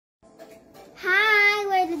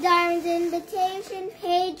invitation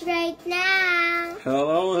page right now.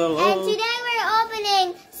 Hello, hello. And today we're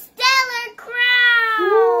opening Stellar Crown.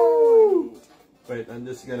 Woo! Wait, I'm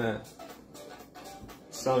just gonna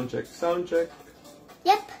sound check.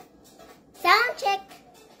 Yep. Sound check.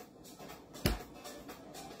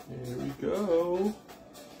 Here we go.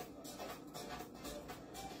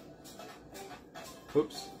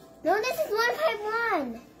 Oops. No, this is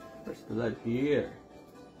 1.1. Where's the light? Here.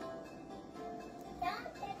 Sound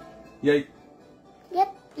check. Yay.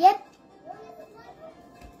 Yep.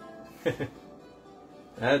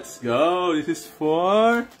 Let's go. This is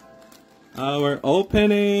for our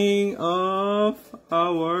opening of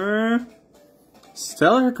our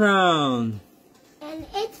Stellar Crown. And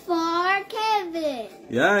it's for Kevin.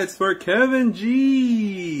 Yeah, it's for Kevin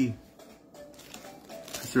G.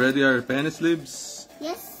 It's ready our penny slips.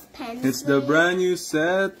 Yes, pen. It's the brand new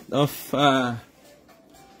set of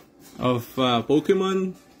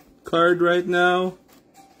Pokemon card right now.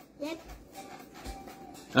 Yep.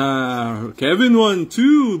 Kevin won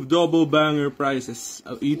 2 double banger prizes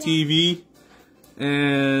of ETB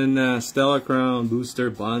and Stellar Crown booster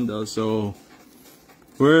bundle. So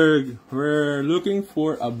we're looking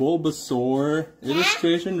for a Bulbasaur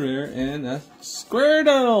illustration rare and a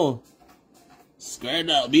Squirtle.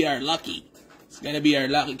 Squirtle, be our lucky. It's gonna be our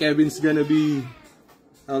lucky. Kevin's gonna be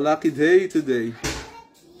a lucky day today.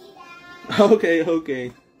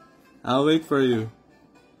 Okay. I'll wait for you.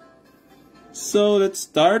 So let's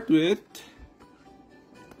start with.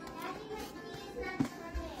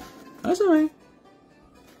 That's alright.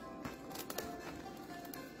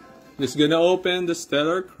 Just gonna open the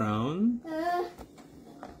Stellar Crown.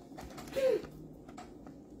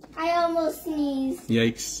 I almost sneezed.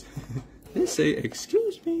 Yikes. Let's say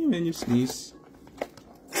excuse me when you sneeze.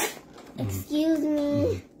 Excuse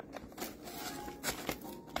me.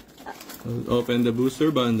 We'll open the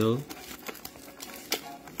booster bundle.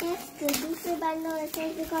 Yes, the booster bundle is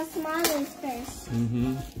going to go small ones first.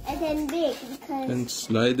 And And then big because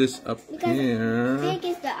slide this up here. big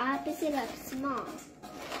is the opposite of small.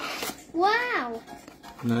 Wow!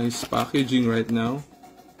 Nice packaging right now.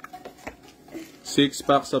 6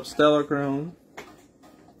 packs of Stellar Crown.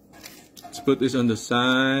 Let's put this on the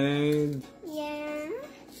side. Yeah.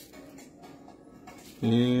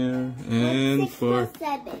 Here. And 6 for plus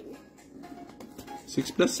 7.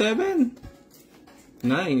 6 plus 7?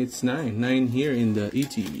 9. It's 9. 9 here in the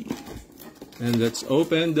ETB. And let's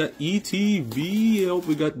open the ETB. I hope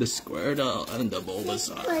we got the Squirtle and the 6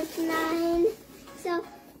 Bulbasaur. plus 9. So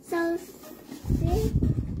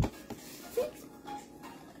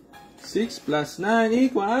 6 plus 9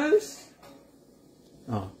 equals?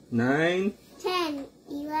 9. 10,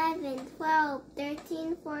 11, 12,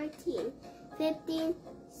 13, 14, 15,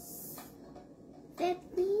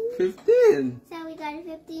 15. So we got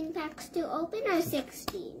 15 packs to open or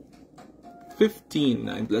 16? 15.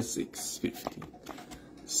 9 plus 6. 15.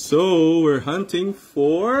 So we're hunting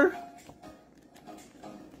for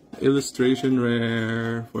illustration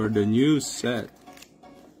rare for the new set.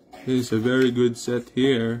 This is a very good set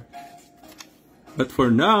here. But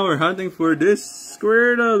for now, we're hunting for this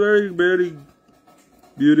Squirtle. Very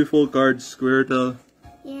beautiful card, Squirtle.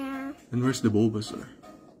 Yeah. And where's the Bulbasaur?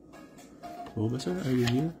 Bulbasaur, are you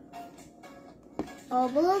here?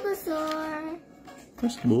 Oh, Bulbasaur.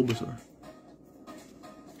 Where's the Bulbasaur?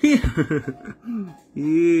 Here!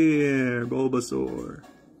 Here, Bulbasaur.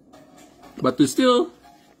 But we're still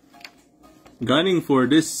gunning for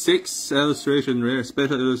this 6 illustration rare,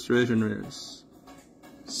 special illustration rares.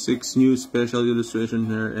 6 new special illustration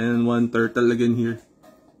rare and 1 turtle again here.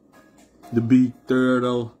 The big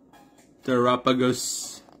turtle,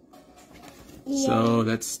 Terrapagus. Yeah. So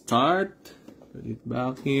let's start. Put it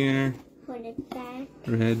back here. Put it back.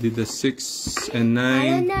 Ready the 6 and 9. I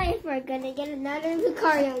don't know if we're gonna get another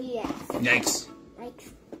Lucario yet. Yikes. Like,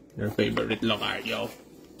 Your favorite Lucario.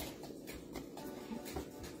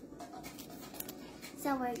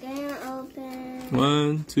 so we're gonna open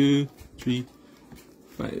 1, 2, 3,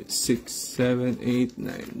 5, 6, 7, 8,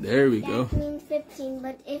 9. There we go. that means 15,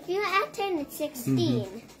 but if you add 10, it's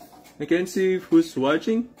 16. I can see who's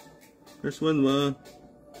watching. There's one.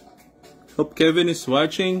 Hope Kevin is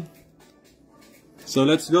watching. So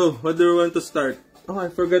let's go. What do we want to start? Oh, I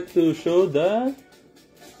forgot to show the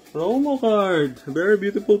promo card. Very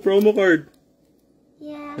beautiful promo card.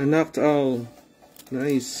 Yeah. A knocked owl.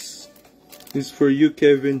 Nice. This is for you,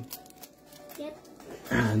 Kevin. Yep.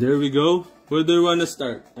 There we go. Where do we want to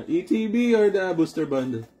start? ETB or the booster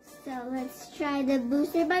bundle? So let's try the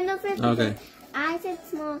booster bundle first. Okay. I said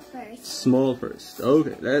small first. Small first.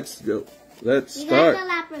 Okay, let's go. Let's You start. got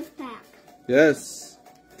the Lapras pack. Yes.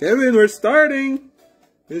 Kevin, we're starting.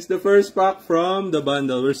 It's the first pack from the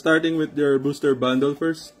bundle. We're starting with your booster bundle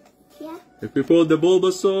first. Yeah. If we pull the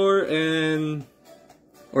Bulbasaur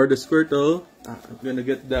or the Squirtle, I'm gonna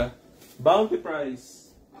get the bounty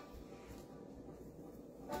prize.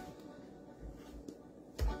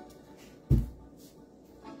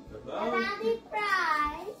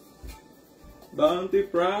 Bounty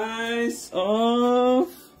prize of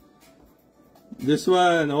this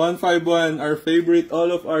one, 151, our favorite,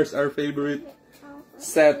 all of ours, our favorite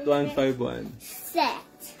set 151. Set.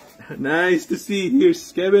 Nice to see.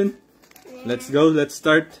 Here's Kevin. Yeah. Let's go. Let's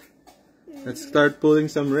start. Let's start pulling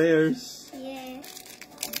some rares. Yeah.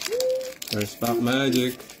 First pack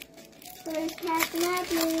magic. First pack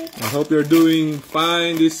magic. I hope you're doing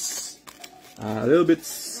fine this a little bit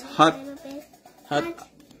hot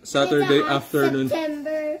Saturday afternoon.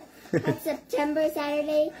 September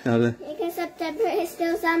Saturday. Because September is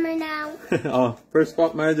still summer now. Oh, first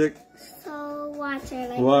pack magic. So water,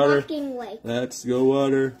 like Water. walking way. Let's go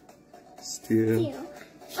water. Steel.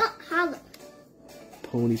 Oh, hollow.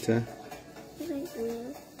 Ponyta.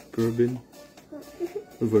 Bourbon.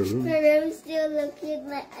 Varun. Maroon still look cute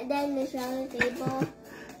than the shower table.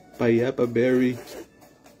 Payapa berry.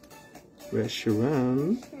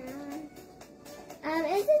 Restaurant.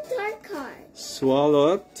 It's a dark card.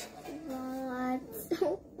 Swallowed. What's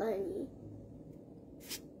so funny?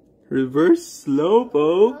 Reverse Slowpoke.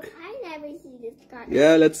 Oh, I never see this card.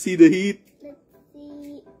 Yeah, let's see the heat. Let's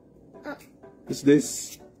see. Oh. What's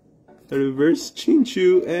this? A reverse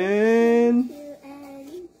Chinchu and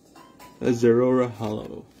a Zerora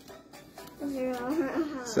Hollow.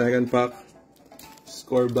 Second pack.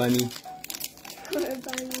 Score Bunny.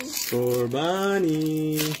 Score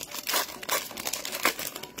Bunny.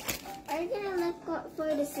 Are you gonna look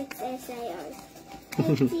for the 6 SIRs? I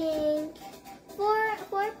think four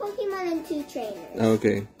Pokemon and 2 trainers.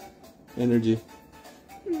 Okay. Energy.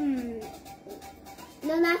 No,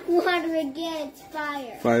 not water again. It's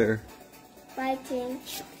fire. Fire. Fighting.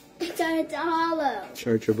 It's a hollow.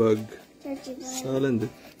 Charjabug. Charjabug. Solid.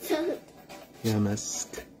 So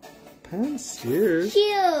Yamask. Pansear.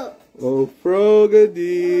 cute. Oh,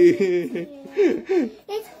 Frogady.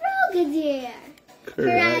 It's Frogadier.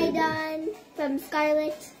 Koraidon. Koraidon from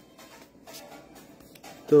Scarlet.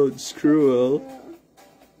 Toadscruel.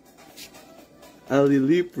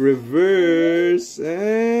 Alilip Reverse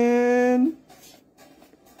and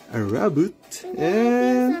a Raboot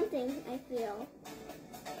and I feel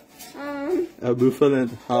a Buffalo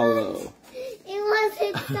Hollow. It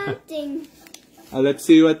wasn't something. Let's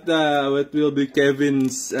see what will be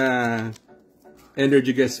Kevin's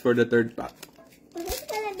energy guess for the third pack. Well, this is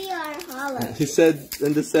gonna be our hollow. He said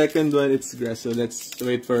in the second one it's grass, so let's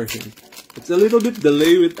wait for him. It's a little bit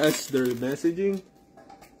delay with us, the messaging.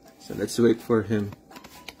 So let's wait for him.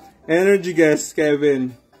 Energy guess,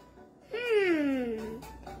 Kevin.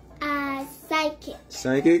 Psychic.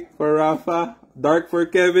 Psychic for Rafa. Dark for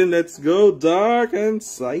Kevin. Let's go. Dark and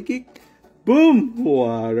Psychic. Boom!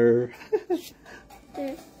 Water.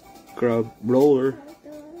 Crab Roller.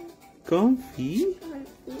 Comfy.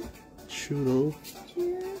 Churro.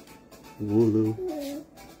 Wooloo.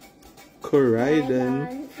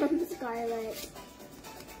 Koraidon. From Scarlet.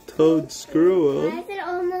 Toadscruel. Why is it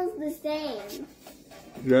almost the same?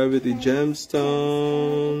 Gravity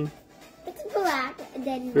Gemstone. It's black,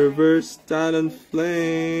 then Reverse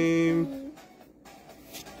Talonflame.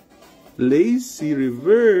 Lazy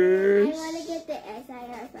Reverse. I want to get the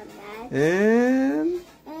SIR from that. And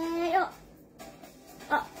oh.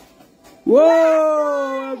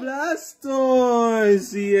 whoa! A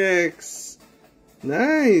Blastoise EX.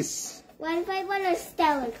 Nice. 151 or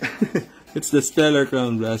Stellar. It's the Stellar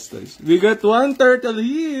Crown Blastoise. We got one turtle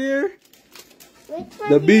here. Which one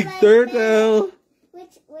The do big you like turtle. better?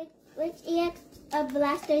 Which EX of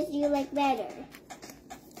Blasters do you like better?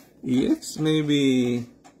 EX maybe.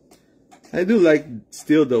 I do like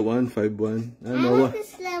still the 151. I don't know like what. the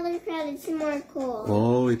Stellar Crown. It's more cool.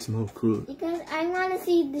 Oh, it's more cool. Because I want to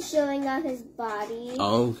see the showing off his body.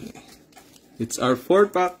 Okay. It's our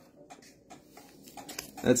 4-pack.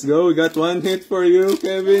 Let's go. We got one hit for you,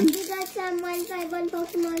 Kevin. We got some 151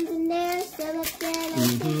 Pokemons in there. Still up there.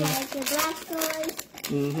 Like the Blastoise.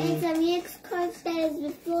 And some EX cards that is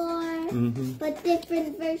before. But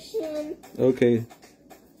different version. Okay.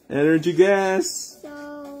 Energy gas.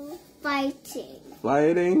 So, fighting.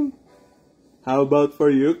 Fighting. How about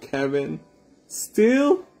for you, Kevin?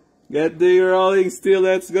 Steel. Get the rolling. Steel.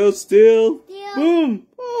 Let's go. Steel. Steel. Boom.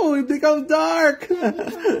 Oh, it becomes dark.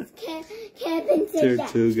 Kevin said that.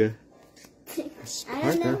 Tortuga. I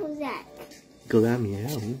don't know who's that.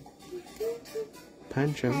 Glameow.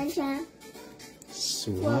 Pancham. Pancha.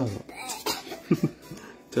 Swallow.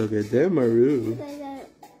 Togedemaru.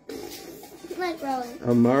 Like rolling.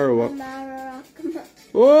 Amarowak. Amarowak.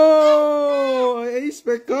 Whoa! Ace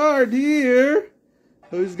spec card here.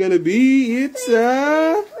 Who's gonna be? It's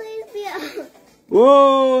Please be a...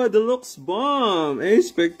 Whoa! Deluxe bomb. Ace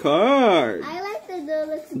spec card. I like the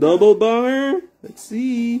deluxe. Double banger. Let's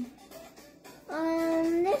see.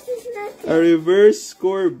 This is not A reverse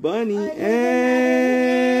score bunny and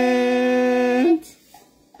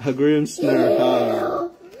a Grimmsnarl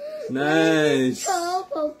hog. Nice. So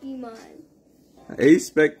Pokemon. Ace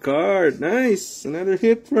spec card. Nice. Another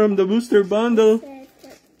hit from the booster bundle.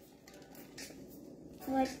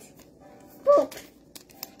 What? Book.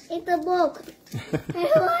 It's a book. I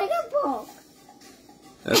like a book.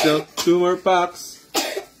 Let's go. 2 more packs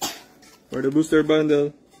for the booster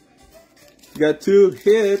bundle. Got 2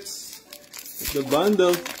 hits. The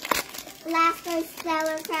bundle. Last one,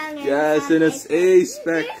 Stellar Crown. And Yes, and it's Ace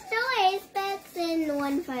spec. There's still Ace specs in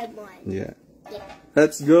 151. Yeah. Yeah.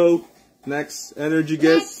 Let's go. Next energy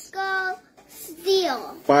Let's guess. go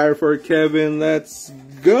Steel. Fire for Kevin. Let's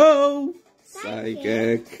go.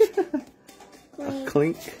 Psychic. A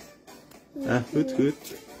Clink. A Hoot Hoot.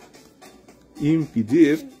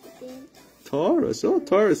 Impidip. Taurus. Oh,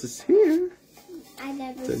 Taurus is here. I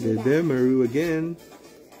never see that. Togedemaru again.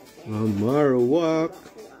 Amarowak.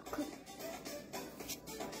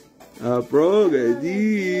 A Frogadier.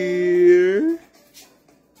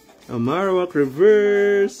 Amarowak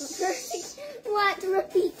reverse. What?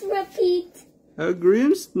 Repeat. A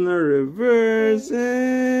Grimmsnarl reverse.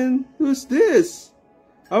 And who's this?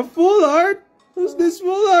 A full art? Who's this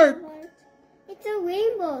full art? It's a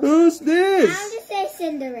rainbow. Who's I'm this? gonna say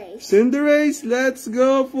Cinderace. Cinderace, let's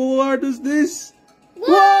go. Full art, who's this?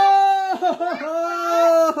 Whoa!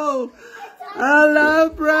 Whoa! A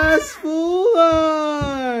Lapras full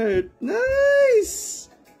art. Nice.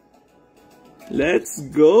 Let's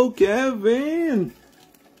go, Kevin.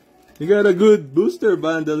 You got a good booster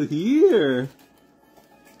bundle here.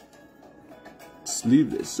 Let's leave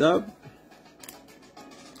this up.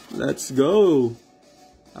 Let's go.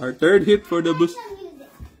 Our 3rd hit for the boost.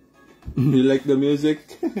 You like the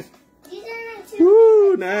music? These are my 2.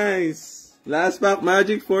 Woo, nice. Last pack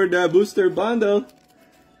magic for the booster bundle.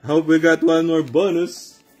 Hope we got 1 more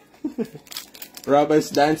bonus. Rapa's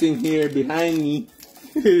dancing here behind me.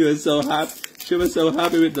 He was so happy. She was so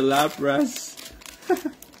happy with the Lapras.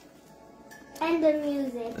 And the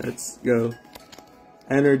music. Let's go.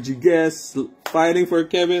 Energy guess. Fighting for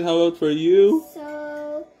Kevin. How about for you?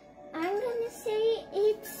 So, I'm gonna say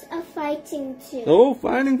it's a fighting 2. Oh,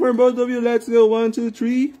 fighting for both of you. Let's go. 1, 2,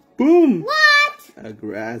 3. Boom. What? A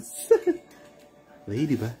grass.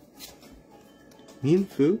 Ladybug.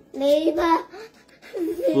 Minfu. Ladybug.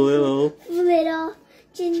 Little.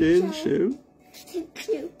 Chinchou.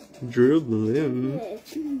 Chinchou. Driblim.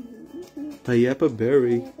 Payapa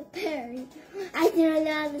Berry. I don't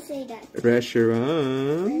know how to say that.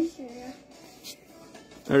 Reshiram.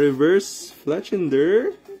 A reverse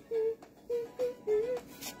Fletchender.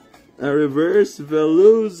 A reverse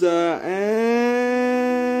Veluza.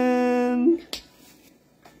 And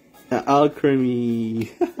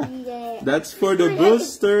Alchemy. Yeah. That's for the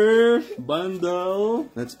booster bundle.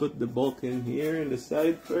 Let's put the bulk in here in the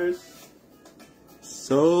side first.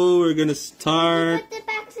 So we're gonna start. Put the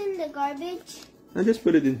packs in the garbage. I just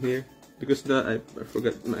put it in here because I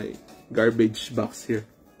forgot my garbage box here.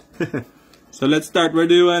 So let's start. Where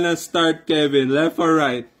do you wanna start, Kevin? Left or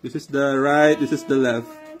right? This is the right. This is the left.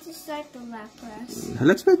 I want to start the Lapras.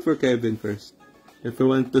 Let's wait for Kevin first. If we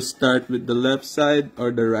want to start with the left side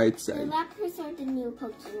or the right The side. Lapras are the new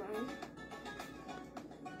Pokemon.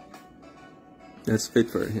 Let's wait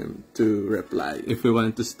for him to reply. If we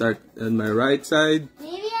want to start on my right side,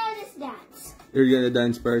 Maybe I'll just dance. you're gonna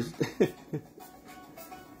dance first.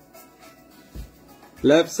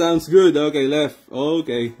 Left sounds good. Okay, left.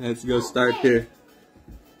 Okay, let's go start here.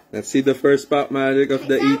 Let's see the first pop magic of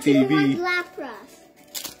the ETB. Lapras.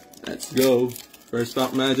 Let's go. First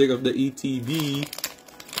pop magic of the ETB.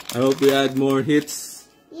 I hope we add more hits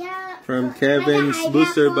from Kevin's like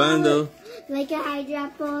booster bundle. Like a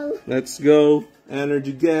Hydra ball. Let's go.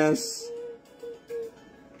 Energy guess.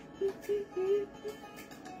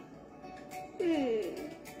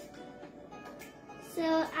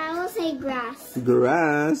 So I will say grass.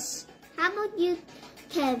 Grass. How about you,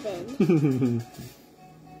 Kevin?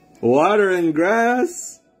 Water and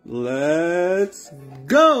grass. Let's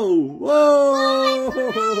go. Whoa.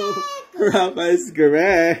 Rafa is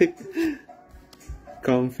correct.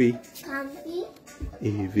 Comfy. Comfy.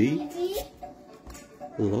 Eevee.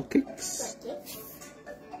 Lokix.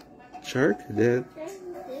 Charcadet.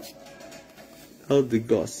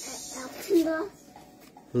 Eldegoss.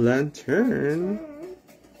 Lantern.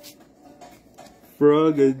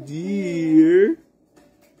 Frogadier.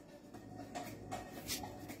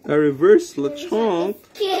 A reverse Lechonk.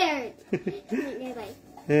 Scared.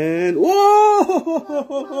 And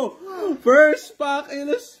whoa! First pack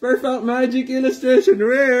magic illustration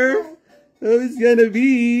rare. So it's gonna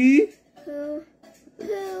be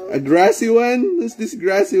a grassy one. What's this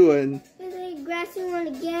grassy one? Is it a grassy one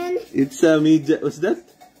again? It's a what's that?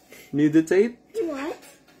 Meditate? What?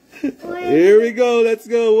 Here we go. Let's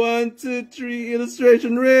go. 1, 2, 3.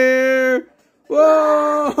 Illustration rare.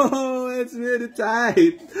 Whoa! It's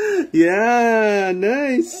meditate. Yeah,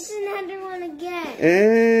 nice. It's another one again.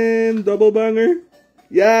 And double banger.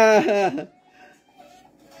 Yeah.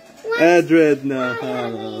 Dread now.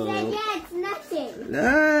 Yeah, it's nothing.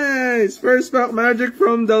 Nice. First pack magic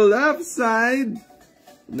from the left side.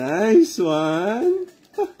 Nice one.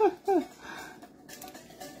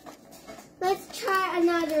 Let's try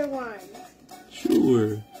another one.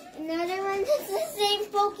 Sure. Another one that's the same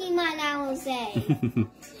Pokemon, I will say.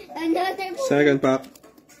 Another Pokemon. Second pack.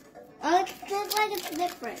 Oh, it looks like it's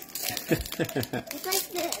different. It's like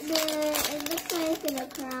it looks like in a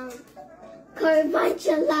crown.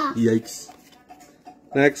 Carbuncular. Yikes.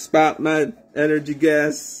 Next pack, energy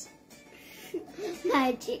gas.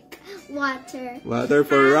 Magic. Water. Water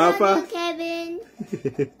for Rafa. Kevin.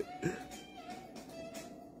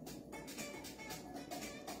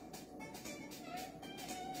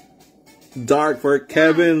 Dark for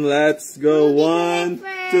Kevin. Let's go. 1,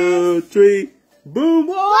 2, 3. Boom.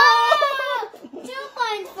 Whoa! Whoa! 2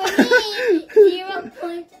 points for me. 0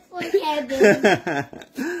 points for Kevin.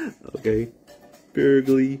 Okay.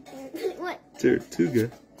 Purgly. What? Tortuga.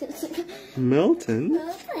 Melton.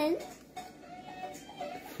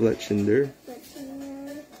 Fletchender.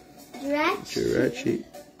 Jirachi.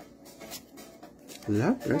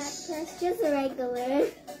 Lapras. That's just a regular.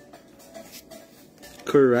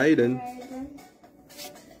 Koraidon.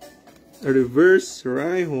 A reverse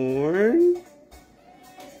Rhyhorn.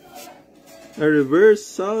 A reverse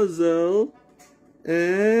Salzel.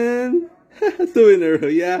 And 2 in a row,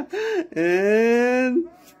 yeah. And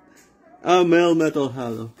a Metal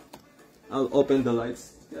Hollow. I'll open the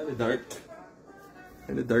lights. Kind of dark.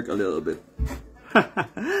 Kind of dark a little bit.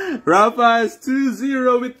 Rafa is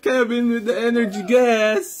 2-0 with Kevin with the energy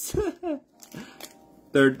gas.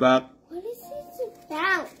 Third pack. What is this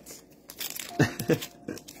about?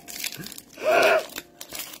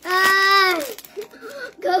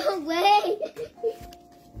 Go away.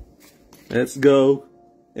 Let's go.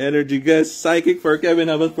 Energy gas. Psychic for Kevin.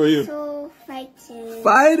 How about for you? So fighting.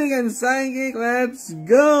 Fighting and psychic. Let's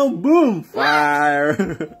go. Boom.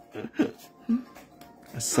 Fire.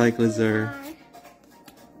 A Cyclizar.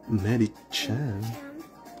 Medicham.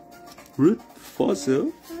 Root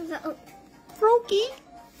Fossil. Froakie.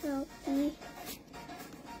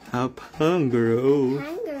 A Pangoro.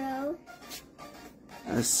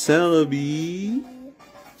 A Celebi.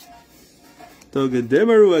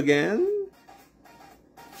 Togedemaru again.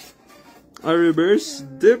 A reverse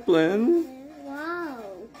Dipplin. Wow.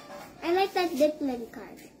 I like that Dipplin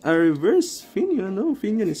card. A reverse Finion. No,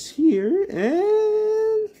 Finion is here.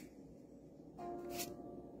 And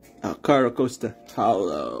a Caracosta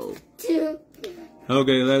Hollow. 2.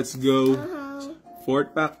 Okay, let's go.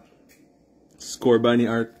 Fourth pack. Score Bunny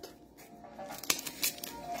art.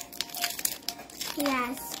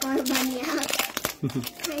 Yeah, Score Bunny art.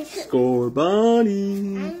 Score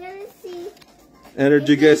Bunny. I'm gonna see.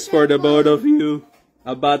 Energy guess for the both of you.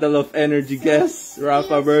 A battle of energy guess.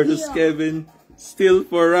 Rafa versus Kevin. Still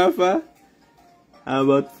for Rafa. How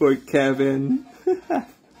about for Kevin?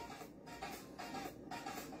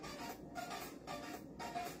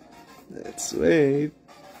 Let's wait.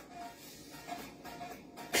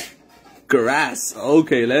 Grass.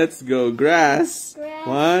 Okay, let's go. Grass.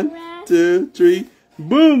 1, 2, 3.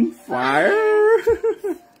 Boom! Fire!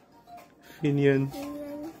 Finion.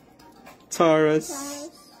 Taurus.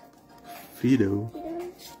 Fido.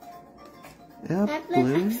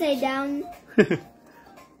 Applin. Upside down.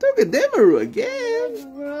 Togedemaru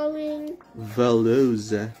again. Rolling.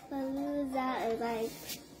 Veloza. Palooza is like.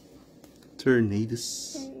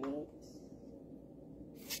 Tornadus.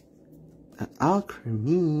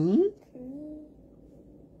 Alchemy.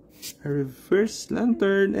 A reverse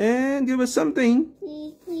lantern. And give us something.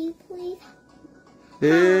 Please.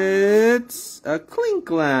 It's a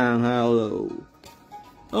Klinklang Hollow.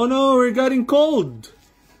 Oh no, we're getting cold.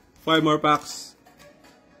 5 more packs.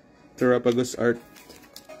 Terapagos art.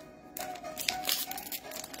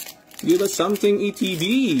 Give us something,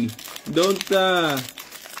 ETB. Don't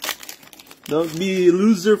be a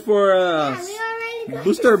loser for a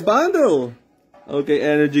booster bundle. Okay,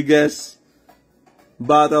 energy guess.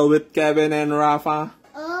 Battle with Kevin and Rafa.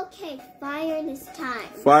 Okay, fire this time.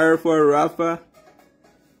 Fire for Rafa.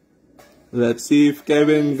 Let's see if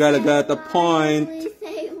Kevin got a point. Please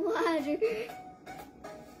say water.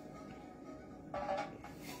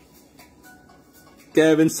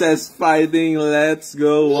 Kevin says fighting. Let's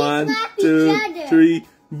go. Please 1, slap 2, each other. 3.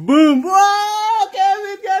 Boom! Whoa!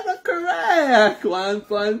 Kevin got it correct. 1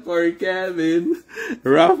 point for Kevin.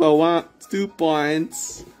 Rafa 2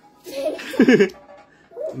 points.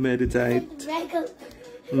 Meditate.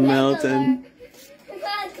 Melton.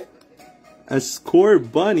 A score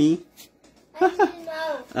bunny.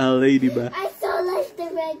 A ladybug. I saw like the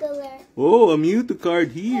regular. Oh, a Mewtwo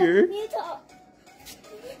card here. Mewtwo.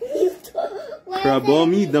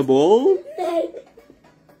 Crabomi double.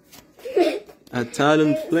 A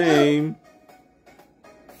Talon Flame.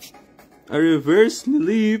 A reverse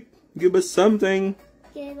leap. Give us something.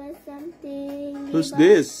 Give us something. Who's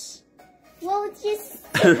this? Well, just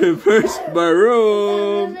A reverse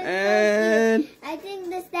Baroom. And I think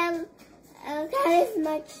this time that is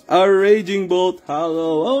much. a Raging Bolt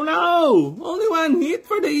Hollow. Oh no! Only 1 hit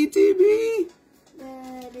for the ETB.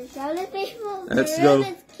 The Charlotte people. Let's the go. room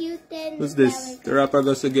is cute and Who's this?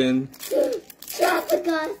 Terapagos again.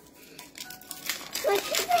 Tropical. What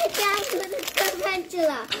is that guy with a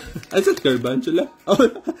tarantula? I said Garbantula.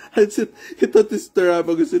 Oh, I thought it's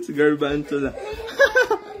Terapagos. It's Garbantula.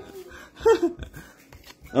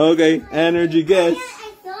 Okay, energy guess.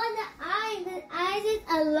 I saw the eyes is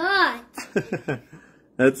a lot.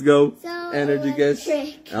 Let's go. So, Energy guess.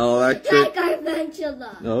 electric. Electric.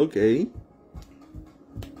 Tarantula. Okay.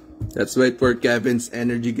 Let's wait for Kevin's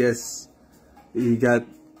energy guess. You gotta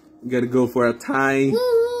go for a tie.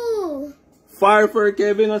 Woohoo! Fire for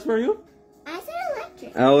Kevin. What's for you? I said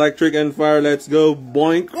electric. Electric and fire. Let's go.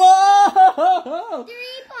 Boink. Whoa! 3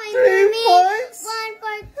 points 3 for me. points. 1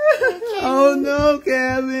 for Kevin. Oh no,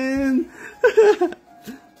 Kevin.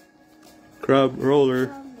 Crab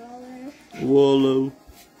roller. Wallow.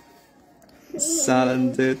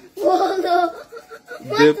 Salandit. Wallow.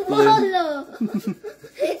 What's Diplin. wallow?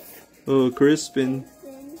 Oh, Crispin.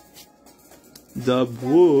 Dub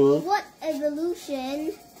wool. What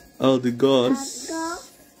evolution? Oh, the ghost. Go.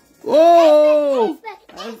 Whoa!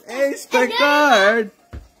 An An ace card.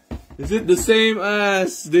 Is it the same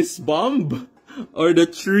as this bomb or the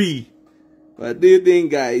tree? What do you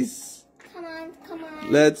think, guys? Come on, come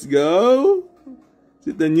on. Let's go. Is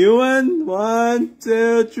it the new one? 1,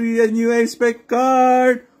 2, 3, a new ace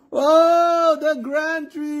card. Oh, the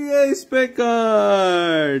Grand Tree ace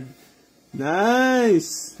card.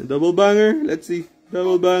 Nice. A double banger. Let's see.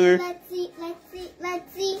 Double banger. Let's see, let's see,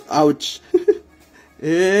 let's see. Ouch.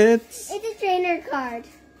 It's It's a trainer card.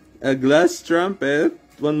 a glass trumpet.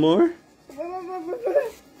 One more.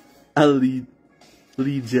 A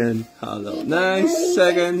Legion Hollow. Nice.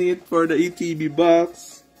 Second hit for the ETB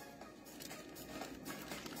box.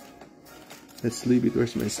 Let's leave it.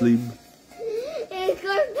 Where's my sleeve?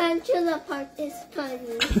 Tarantula part is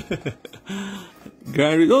funny.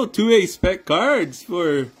 Gary, oh, 2 ace spec cards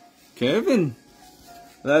for Kevin.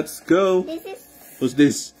 Let's go. This is Who's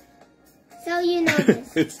this? so you know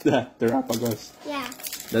this. It's the Terapagos. Yeah.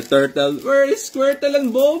 The turtle. Where is Squirtle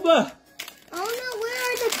and Boba? Oh no, where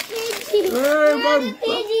are the Pidgey? Where Where are are the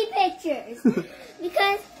Pidgey pictures?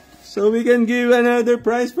 Because So we can give another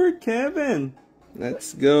prize for Kevin.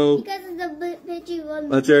 Let's go. because of the Pidgey one.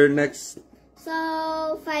 What's your next?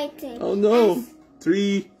 So fighting. Oh no.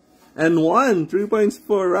 3 and 1. 3 points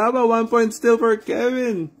for Raba. 1 point still for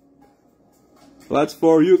Kevin. What's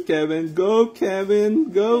for you, Kevin? Go,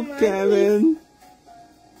 Kevin. Go, Kevin.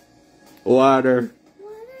 Water.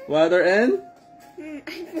 Water and? I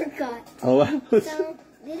forgot. Oh, wow. So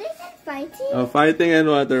did I say fighting? Oh, fighting and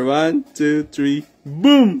water. 1, 2, 3.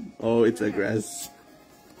 Boom! Oh, it's a grass.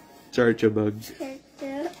 Charchabug.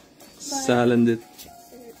 Salandit.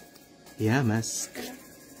 Yeah, mask.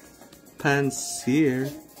 Pants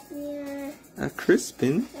here. Yeah. A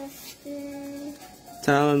Crispin.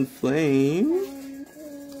 Talon Flame.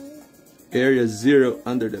 Area 0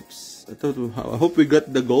 Underlips. I hope we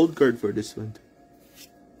got the gold card for this one.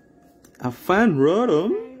 A Fan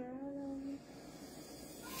Rotom.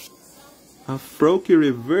 A Froakie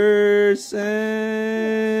Reverse.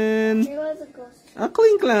 And There was a ghost. a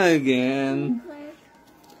Klinklang again.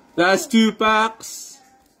 Last 2 packs.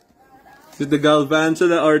 Is it the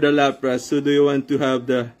Galvantula or the Lapras? Who do you want to have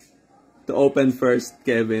to open first,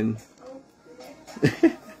 Kevin?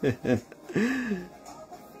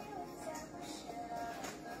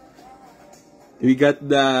 We got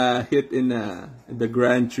the hit in the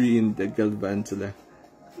Grand Tree in the Galvantula.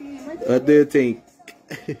 What do you think?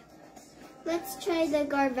 Let's try the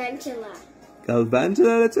Garvantula.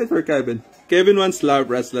 Galvantula, that's it for Kevin. Kevin wants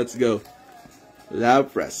Lapras, let's go.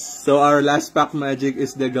 Lapras. So our last pack magic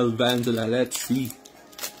is the Galvantula. Let's see.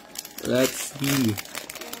 Let's see.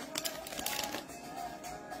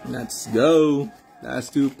 Let's go.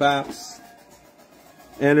 Last two packs.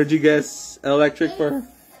 Energy guess. Electric for?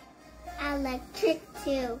 Electric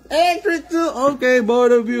 2. Electric 2. Okay,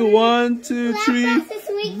 both of you. 1, 2, 3. Lapras is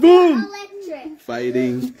weak Boom. for electric.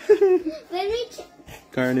 Fighting. When we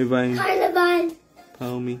Carnivine. Carnivine.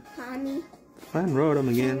 Palmy. Tommy. Fine, wrote them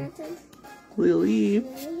again. Lily.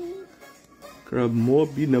 Grab more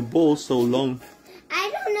in a bowl so long.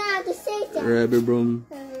 I don't know how to say that. Rabbit broom.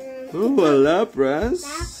 Ooh, a Lapras.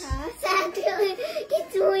 Lapras. Actually,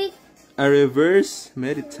 it's weak. A reverse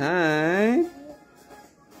Meditite.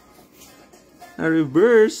 A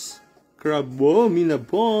reverse Crabbo,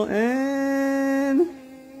 Minabo, and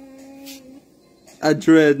a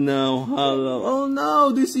Dread now. Hollow. Oh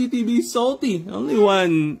no, this ETB is salty. Only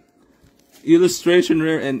one illustration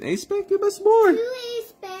rare and A-Spec. Give us more. 2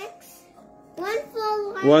 A-Specs. 1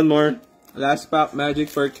 full one. One more. Last pack magic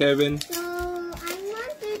for Kevin. So, I want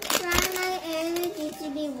to try my energy to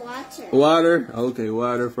be water. Water. Okay,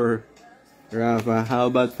 water for Rafa. How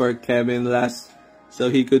about for Kevin last? So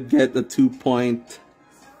he could get a 2-point.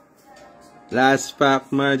 Last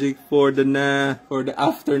pack magic for the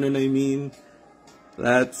afternoon, I mean.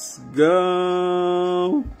 Let's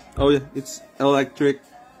go. Oh yeah, it's electric.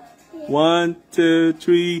 Yeah. 1, 2,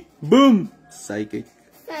 3, boom! Psychic.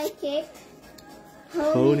 Psychic.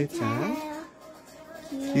 Ponytail.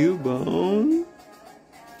 Cubone.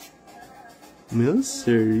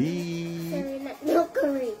 Milcery.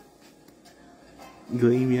 Milcery.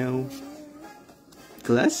 Glameow.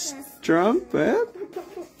 Glass Trumpet.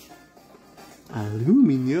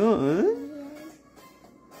 Aluminum.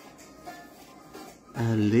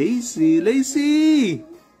 Lazy.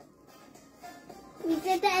 We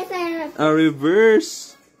did the SRF. A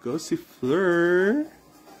reverse Gossifleur.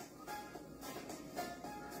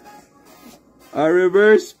 A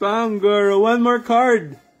reverse Pangoro. One more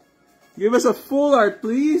card. Give us a full art,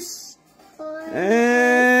 please. And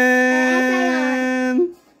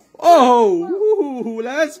oh,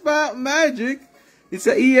 last pack magic. It's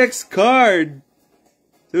a EX card.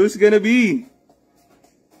 So who's gonna be?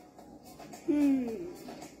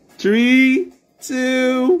 3,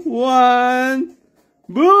 2, 1.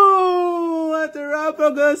 Boom!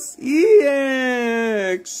 Atarapagus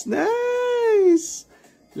EX. Nice.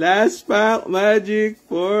 Last pack magic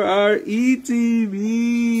for our ETB.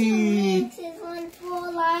 2 is 1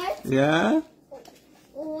 full art. Yeah.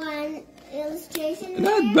 1 illustration.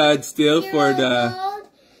 Not bad still for the. Gold,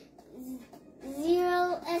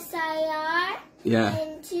 0 SIR. Yeah.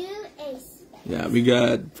 And 2 Ace. Yeah, we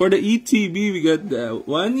got for the ETB we got the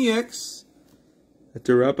 1 EX, a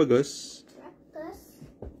Terrapagus,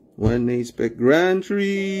 1 A-Spec Grand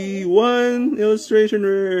Tree, 1 illustration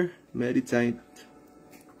rare Meditite.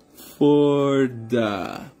 For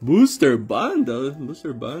the booster bundle,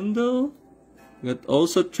 we got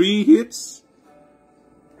also 3 hits.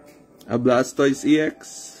 A Blastoise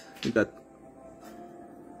EX. We got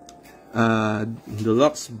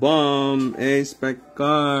Deluxe Bomb, A-Spec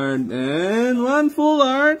card, and 1 full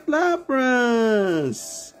art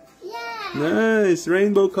Lapras. Yeah. Nice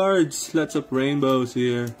rainbow cards. Lots of rainbows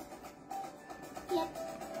here. Yep.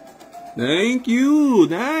 Thank you.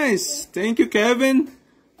 Nice. Thank you, Kevin,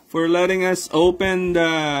 for letting us open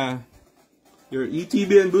your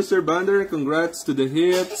ETB and booster bundle. Congrats to the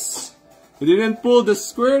hits. We didn't pull the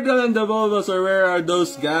Squirtle and the Bulbasaur. Where are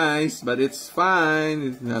those guys? But it's fine.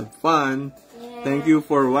 It's not fun. Yeah. Thank you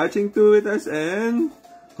for watching to with us and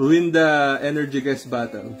win the energy guess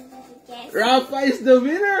battle. Yes. Rafa is the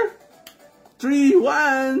winner.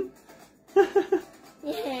 3-1.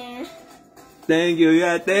 Yeah. Thank you.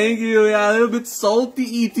 Yeah, thank you. Yeah, a little bit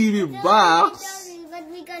salty ETB box. But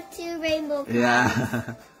we got 2 rainbow cards.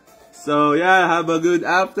 Yeah. So yeah, have a good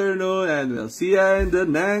afternoon and we'll see you in the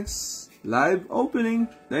next live opening.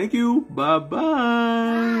 Thank you. Bye-bye.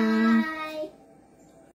 Bye.